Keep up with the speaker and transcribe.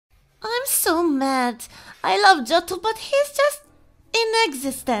I'm so mad. I love Giotto, but he's just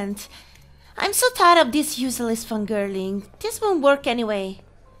inexistent. I'm so tired of this useless fangirling. This won't work anyway.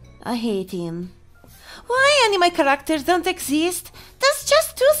 I hate him. Why any of my characters don't exist? That's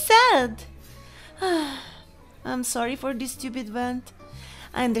just too sad. I'm sorry for this stupid vent.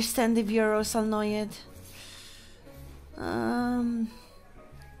 I understand if you're also annoyed.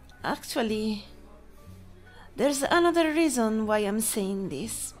 Actually, there's another reason why I'm saying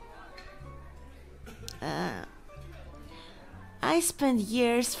this. I spent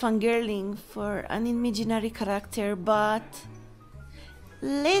years fangirling for an imaginary character, but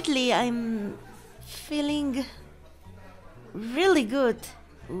lately I'm feeling really good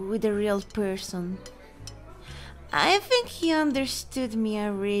with a real person. I think he understood me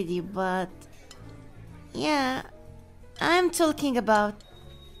already, but yeah, I'm talking about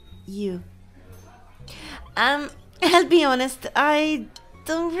you. I'll be honest, I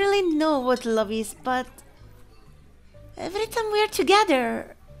don't really know what love is, but every time we're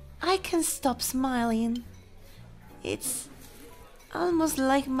together, I can't stop smiling. It's almost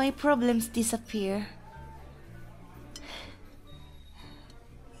like my problems disappear.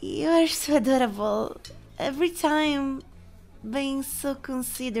 You are so adorable. Every time being so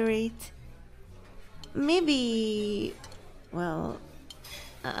considerate. Maybe, well,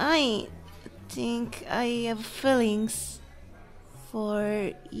 I think I have feelings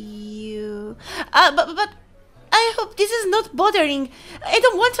for you. But I hope this is not bothering. I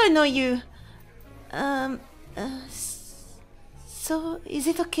don't want to annoy you. So is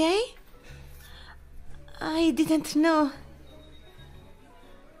it okay? I didn't know.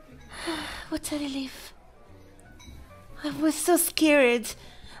 What a relief. I was so scared.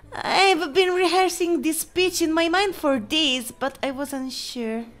 I've been rehearsing this speech in my mind for days, but I wasn't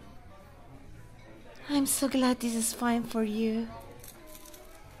sure. I'm so glad this is fine for you.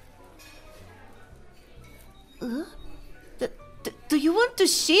 Do you want to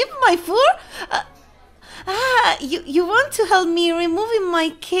shave my fur? You want to help me removing my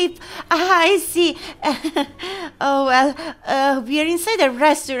cape? I see. Oh well, we are inside a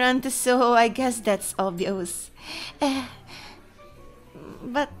restaurant, so I guess that's obvious.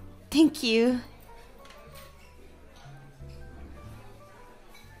 But thank you.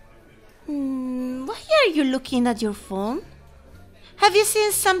 Why are you looking at your phone? Have you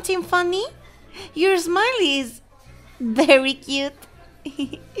seen something funny? Your smile is very cute.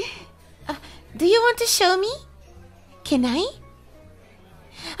 Do you want to show me? Can I?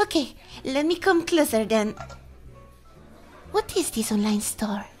 Okay, let me come closer then. What is this online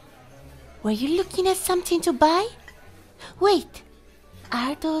store? Were you looking at something to buy? Wait,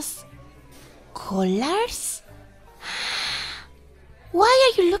 are those collars? Why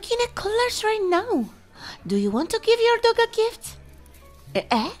are you looking at collars right now? Do you want to give your dog a gift?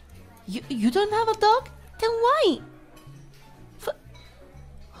 You don't have a dog? Then why?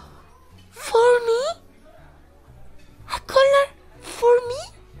 For me? A collar for me?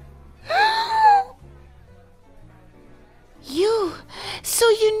 So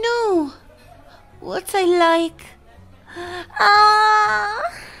you know what I like.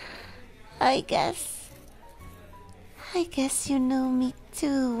 I guess you know me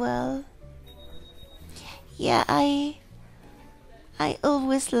too well. Yeah, I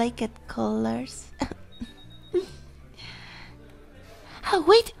always liked collars.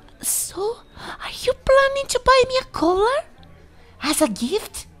 Wait, so are you planning to buy me a collar? As a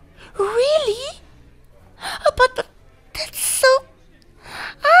gift? Really? But that's so...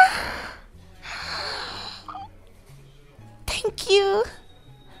 Thank you.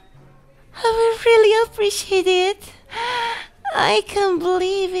 I will really appreciate it. I can't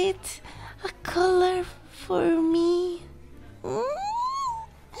believe it. A collar for me.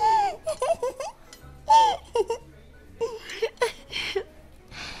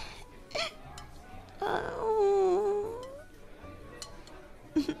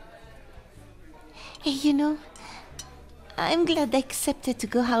 Hey, you know, I'm glad I accepted to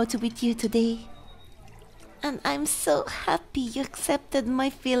go out with you today. And I'm so happy you accepted my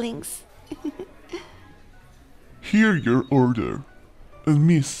feelings. Here your order. And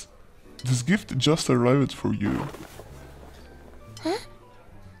miss, this gift just arrived for you. Huh?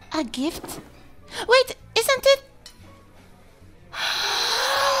 A gift? Wait, isn't it...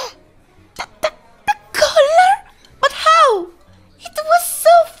 the collar? But how? It was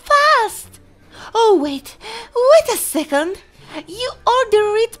so fast! Oh wait a second. You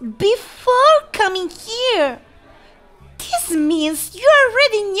ordered it before coming here. This means you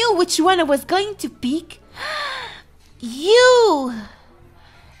already knew which one I was going to pick. You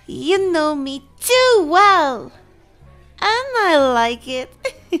know me too well. And I like it.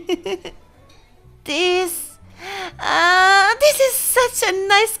 This is such a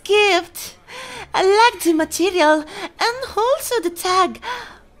nice gift. I like the material and also the tag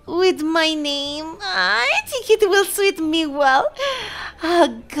with my name. I think it will suit me well.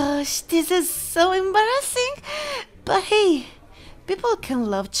 Oh gosh, this is so embarrassing. But hey, people can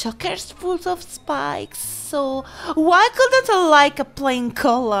love chokers full of spikes, so why couldn't I like a plain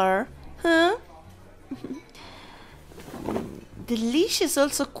color? Huh? The leash is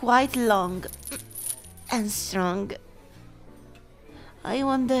also quite long and strong. I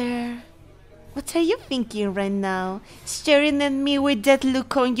wonder, what are you thinking right now? Staring at me with that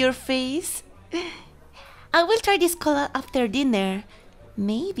look on your face? I will try this color after dinner.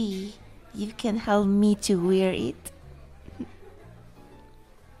 Maybe you can help me to wear it.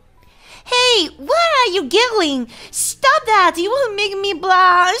 Hey, where are you giggling? Stop that! You will make me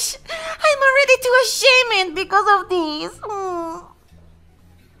blush. I'm already too ashamed because of this.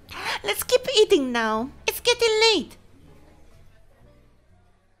 Let's keep eating now. It's getting late.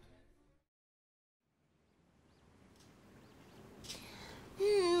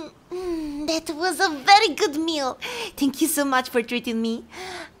 That was a very good meal. Thank you so much for treating me.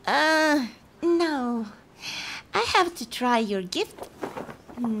 Now, I have to try your gift.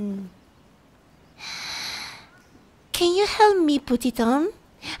 Can you help me put it on?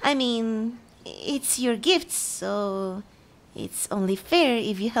 I mean, it's your gift, so it's only fair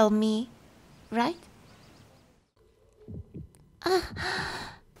if you help me, right?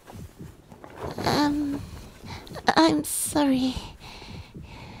 I'm sorry.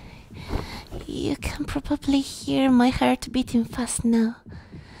 You can probably hear my heart beating fast now.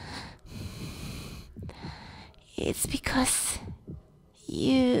 It's because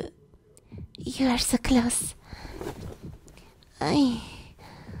you are so close.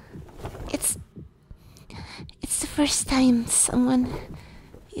 It's the first time someone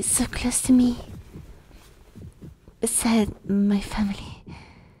is so close to me, beside my family.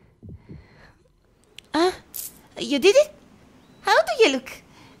 You did it? How do you look?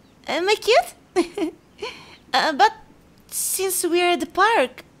 Am I cute? But since we're at the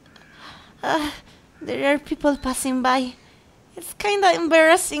park, there are people passing by. It's kinda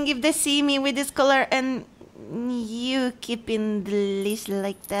embarrassing if they see me with this color and you keeping the leash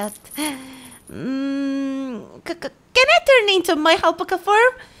like that. Can I turn into my alpaca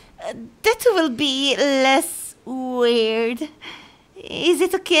form? That will be less weird. Is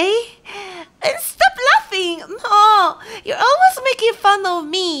it okay? And stop laughing! No! You're always making fun of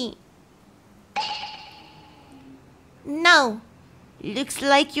me! No! Looks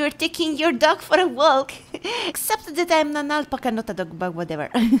like you're taking your dog for a walk. Except that I'm an alpaca, not a dog, but whatever.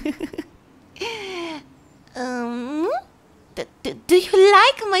 Do you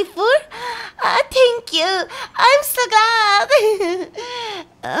like my fur? Thank you! I'm so glad!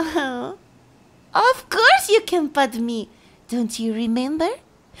 Of course you can pet me! Don't you remember?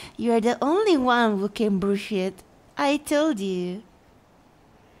 You're the only one who can brush it. I told you.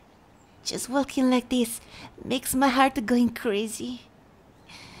 Just walking like this makes my heart going crazy.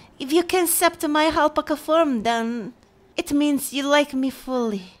 If you can accept my alpaca form, then it means you like me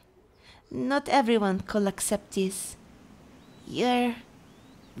fully. Not everyone could accept this. You're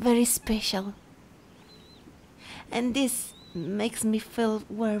very special. And this makes me feel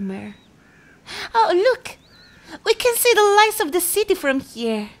warmer. Oh, look! We can see the lights of the city from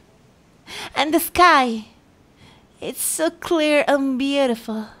here. And the sky. It's so clear and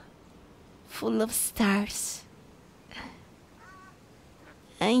beautiful. Full of stars.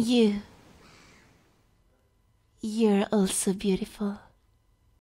 And you're also beautiful.